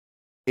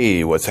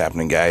Hey, what's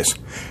happening, guys?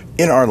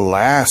 In our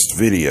last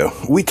video,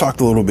 we talked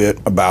a little bit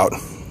about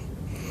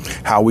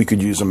how we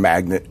could use a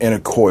magnet and a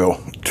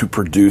coil to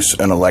produce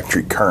an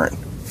electric current.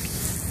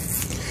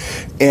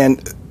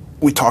 And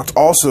we talked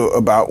also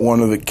about one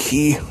of the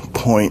key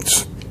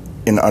points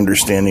in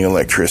understanding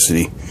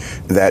electricity,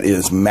 that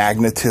is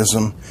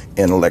magnetism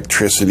and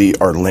electricity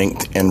are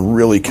linked and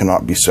really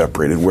cannot be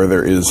separated. Where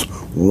there is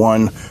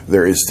one,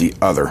 there is the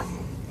other.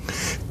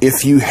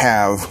 If you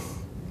have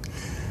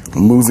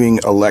moving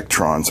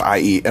electrons,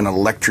 i.e. an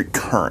electric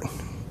current,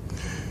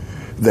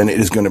 then it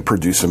is going to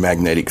produce a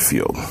magnetic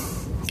field.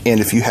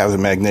 And if you have a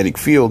magnetic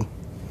field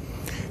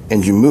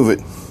and you move it,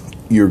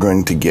 you're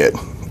going to get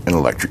an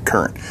electric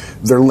current.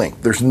 They're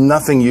linked. There's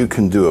nothing you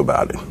can do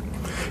about it.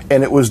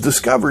 And it was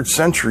discovered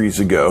centuries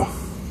ago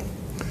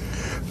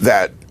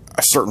that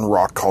a certain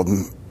rock called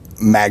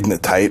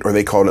magnetite, or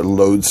they called it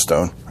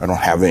lodestone, I don't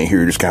have any here,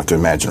 you're just going to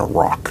have to imagine a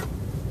rock,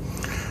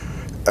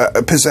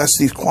 possessed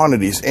these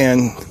quantities.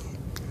 And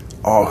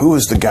oh, who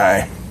was the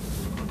guy?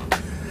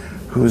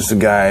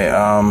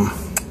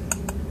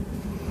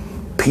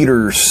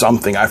 Peter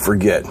something, I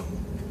forget.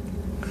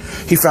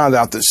 He found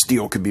out that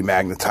steel could be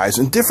magnetized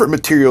and different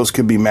materials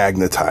could be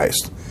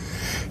magnetized.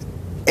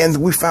 And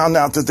we found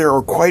out that there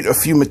are quite a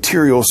few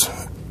materials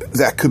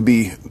that could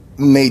be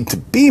made to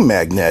be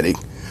magnetic,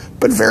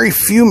 but very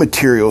few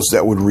materials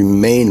that would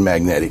remain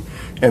magnetic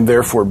and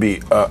therefore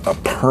be a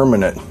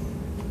permanent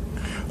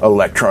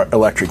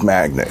electric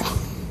magnet.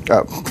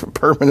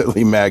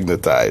 Permanently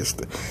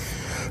magnetized.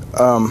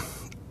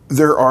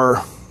 There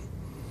are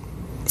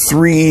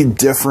three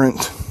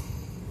different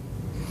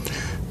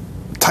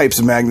types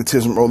of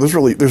magnetism. Well,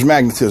 there's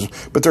magnetism,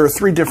 but there are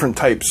three different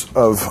types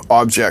of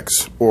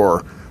objects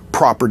or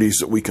properties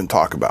that we can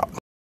talk about.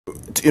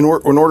 In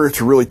order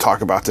to really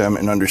talk about them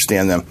and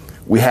understand them,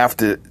 we have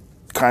to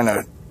kind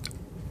of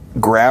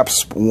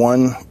grasp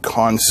one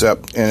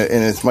concept,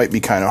 and it might be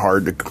kind of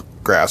hard to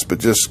grasp, but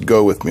just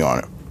go with me on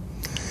it.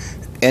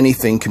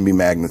 Anything can be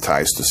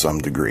magnetized to some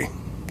degree.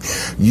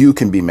 You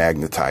can be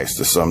magnetized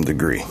to some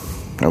degree,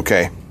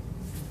 okay?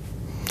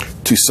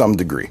 To some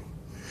degree.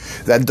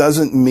 That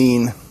doesn't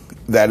mean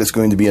that it's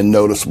going to be a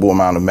noticeable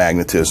amount of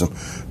magnetism,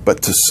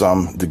 but to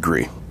some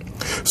degree.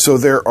 So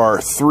there are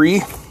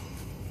three,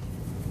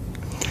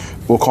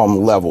 we'll call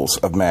them levels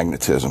of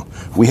magnetism.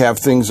 We have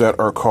things that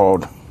are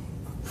called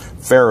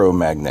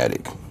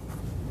ferromagnetic.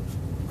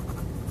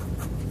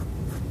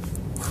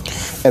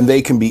 And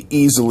they can be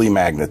easily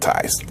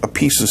magnetized. A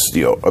piece of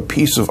steel, a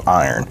piece of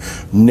iron,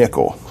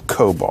 nickel,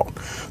 cobalt.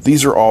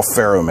 These are all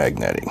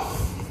ferromagnetic.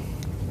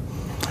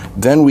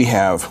 Then we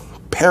have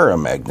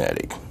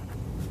paramagnetic.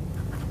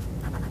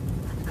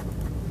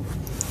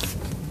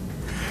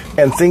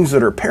 And things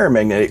that are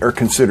paramagnetic are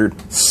considered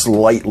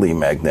slightly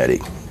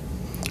magnetic.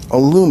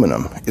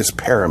 Aluminum is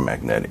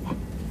paramagnetic.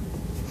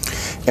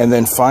 And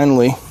then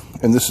finally,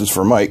 and this is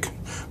for Mike,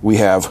 we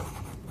have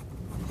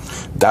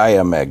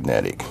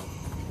diamagnetic.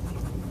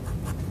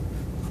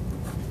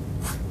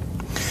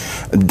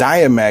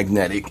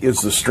 Diamagnetic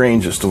is the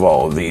strangest of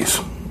all of these.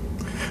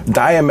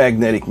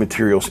 Diamagnetic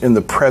materials in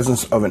the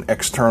presence of an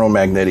external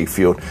magnetic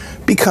field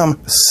become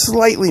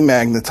slightly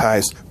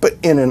magnetized, but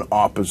in an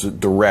opposite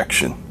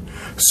direction,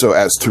 so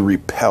as to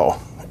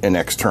repel an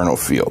external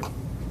field.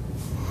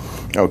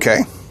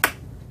 Okay?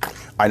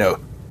 I know,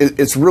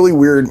 it's really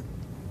weird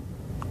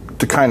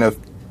to kind of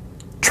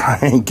try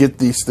and get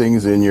these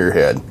things in your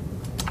head.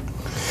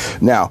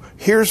 Now,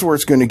 here's where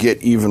it's going to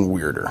get even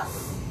weirder.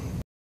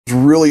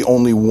 There's really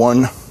only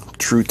one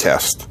true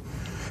test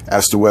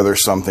as to whether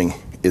something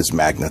is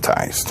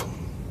magnetized.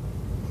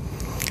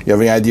 You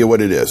have any idea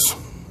what it is?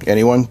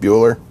 Anyone?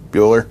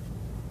 Bueller?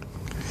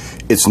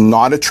 It's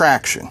not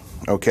attraction,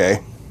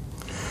 okay?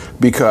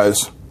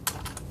 Because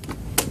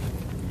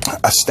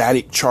a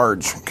static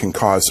charge can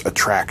cause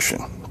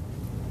attraction.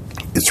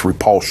 It's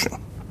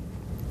repulsion.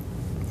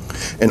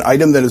 An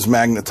item that is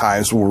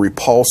magnetized will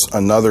repulse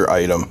another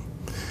item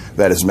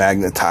that is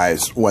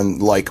magnetized when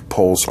like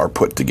poles are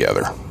put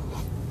together.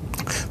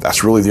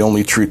 That's really the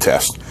only true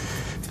test.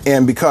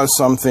 And because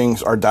some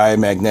things are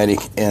diamagnetic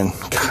and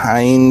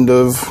kind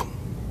of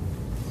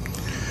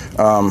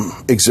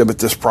exhibit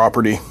this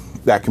property,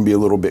 that can be a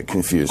little bit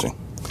confusing.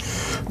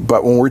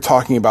 But when we're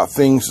talking about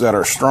things that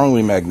are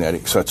strongly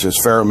magnetic, such as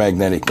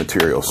ferromagnetic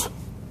materials,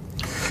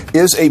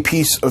 is a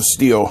piece of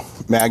steel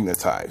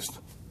magnetized?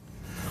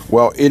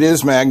 Well, it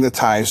is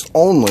magnetized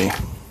only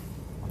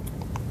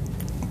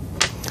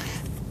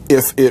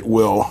if it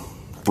will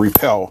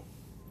repel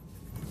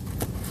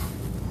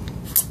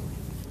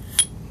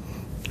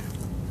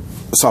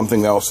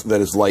something else that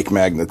is like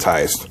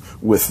magnetized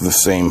with the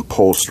same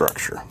pole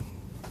structure.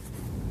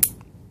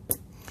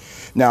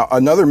 Now,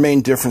 another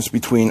main difference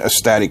between a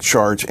static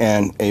charge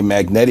and a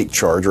magnetic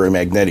charge or a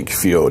magnetic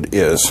field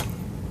is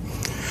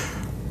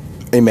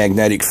a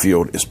magnetic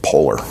field is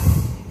polar.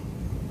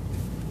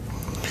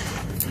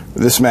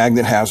 This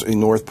magnet has a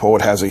north pole,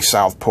 it has a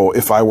south pole.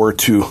 If I were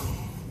to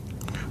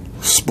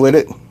split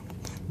it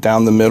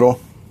down the middle,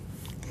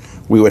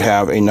 we would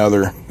have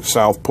another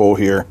south pole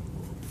here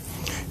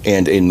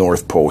and a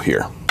north pole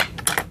here.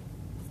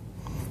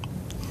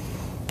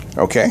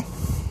 Okay?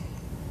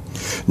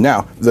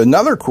 Now,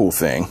 another cool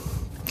thing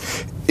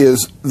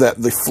is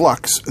that the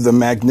flux, the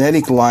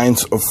magnetic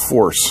lines of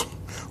force,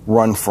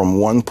 run from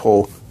one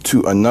pole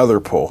to another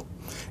pole.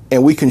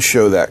 And we can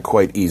show that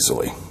quite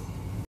easily.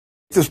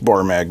 This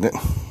bar magnet,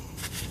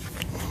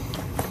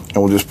 and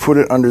we'll just put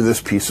it under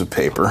this piece of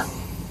paper.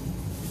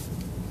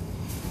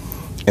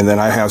 And then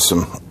I have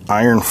some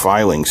iron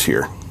filings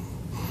here.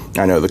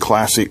 I know, the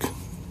classic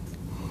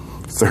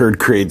third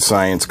grade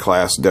science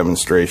class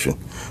demonstration,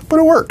 but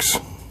it works.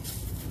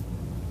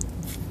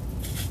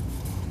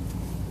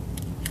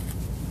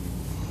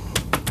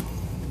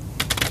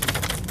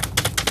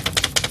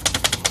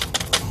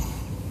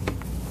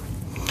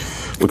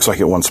 Looks like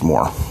it wants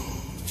more.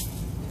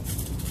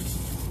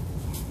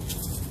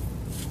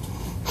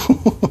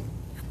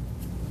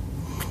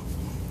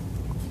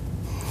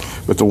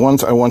 But the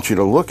ones I want you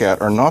to look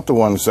at are not the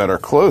ones that are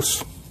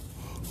close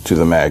to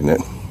the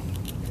magnet,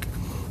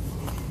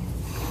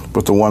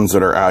 but the ones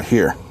that are out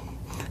here.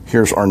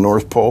 Here's our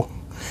North Pole.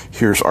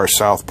 Here's our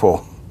South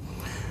Pole.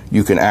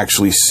 You can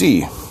actually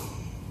see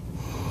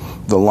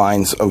the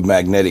lines of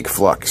magnetic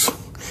flux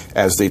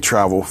as they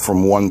travel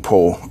from one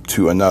pole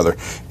to another.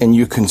 And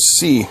you can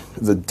see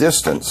the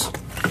distance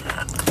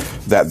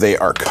that they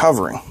are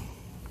covering.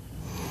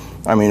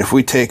 I mean, if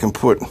we take and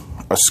put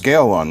a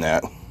scale on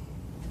that,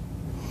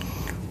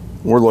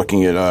 we're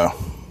looking at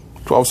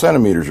 12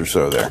 centimeters or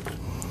so there.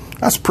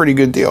 That's a pretty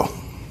good deal.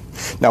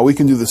 Now we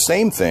can do the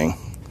same thing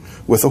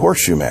with a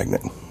horseshoe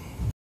magnet.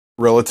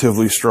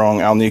 Relatively strong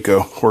Alnico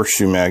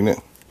horseshoe magnet.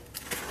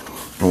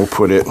 And we'll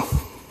put it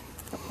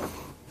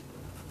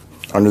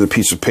under the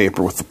piece of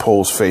paper with the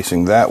poles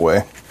facing that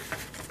way.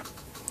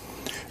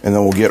 And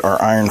then we'll get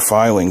our iron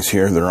filings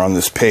here that are on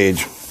this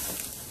page.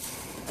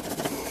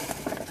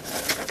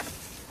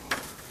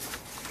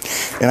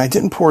 And I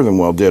didn't pour them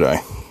well, did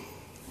I?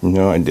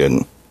 No, I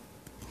didn't.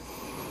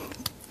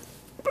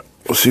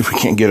 We'll see if we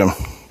can't get them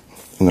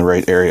in the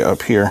right area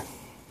up here.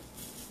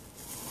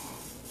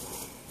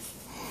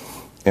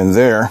 And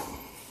there,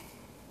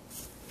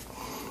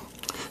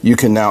 you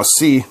can now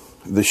see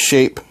the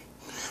shape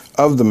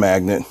of the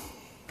magnet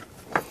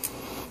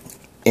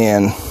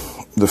and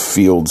the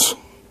fields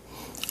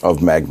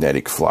of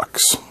magnetic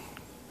flux.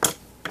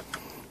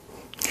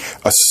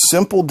 A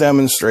simple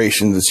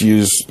demonstration that's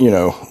used, you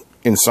know,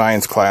 in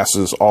science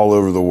classes all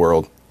over the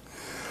world.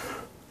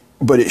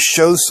 But it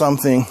shows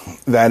something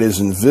that is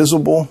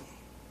invisible,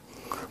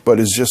 but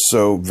is just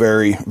so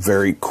very,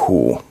 very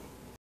cool.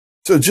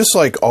 So just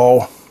like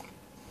all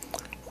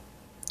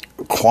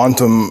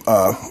quantum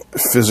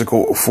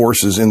physical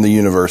forces in the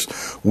universe,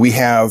 we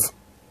have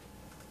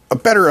a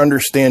better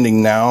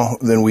understanding now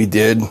than we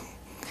did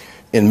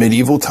in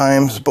medieval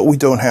times, but we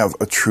don't have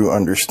a true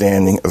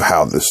understanding of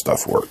how this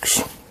stuff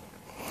works.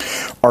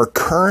 Our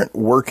current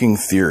working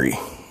theory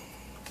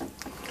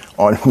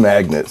on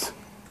magnets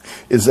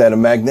is that a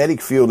magnetic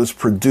field is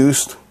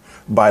produced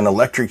by an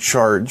electric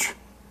charge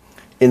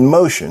in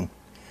motion,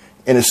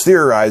 and it's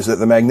theorized that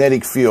the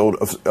magnetic field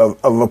of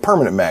a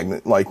permanent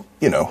magnet, like,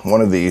 you know,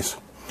 one of these,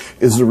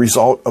 is the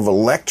result of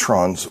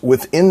electrons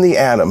within the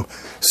atom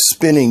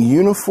spinning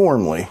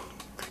uniformly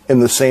in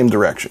the same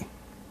direction.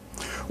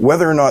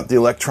 Whether or not the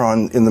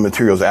electron in the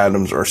material's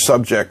atoms are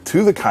subject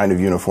to the kind of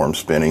uniform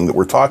spinning that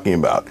we're talking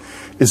about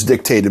is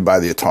dictated by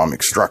the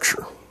atomic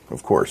structure,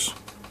 of course.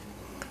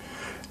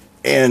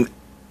 And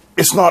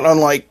it's not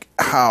unlike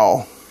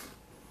how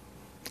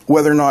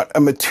whether or not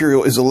a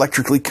material is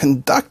electrically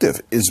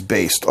conductive is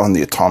based on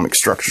the atomic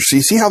structure. So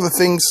you see how the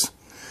things,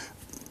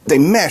 they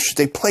mesh,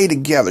 they play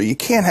together. You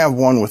can't have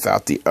one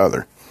without the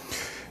other.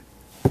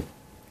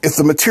 If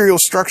the material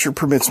structure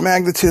permits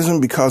magnetism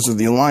because of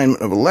the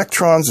alignment of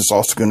electrons, it's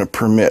also going to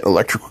permit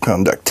electrical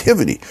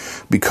conductivity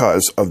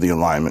because of the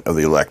alignment of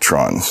the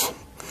electrons.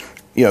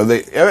 You know,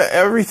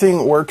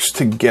 everything works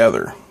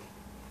together.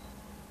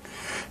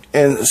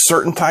 And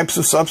certain types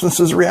of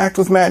substances react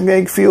with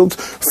magnetic fields.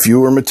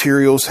 Fewer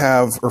materials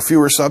have, or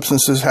fewer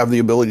substances have the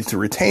ability to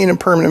retain a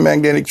permanent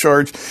magnetic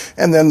charge.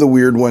 And then the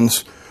weird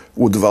ones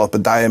will develop a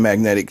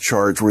diamagnetic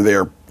charge where they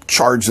are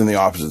charged in the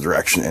opposite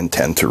direction and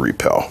tend to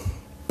repel.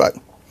 But,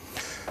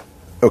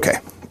 okay,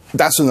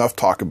 that's enough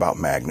talk about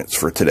magnets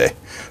for today.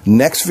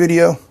 Next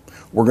video,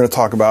 we're going to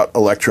talk about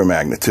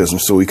electromagnetism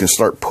so we can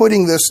start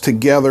putting this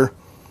together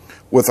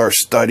with our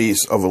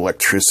studies of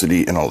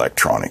electricity and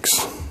electronics.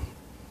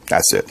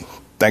 That's it.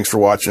 Thanks for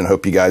watching.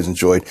 Hope you guys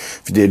enjoyed.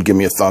 If you did, give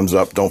me a thumbs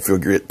up. Don't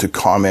forget to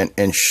comment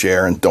and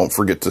share, and don't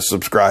forget to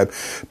subscribe.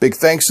 Big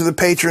thanks to the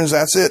patrons.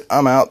 That's it.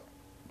 I'm out.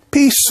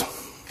 Peace.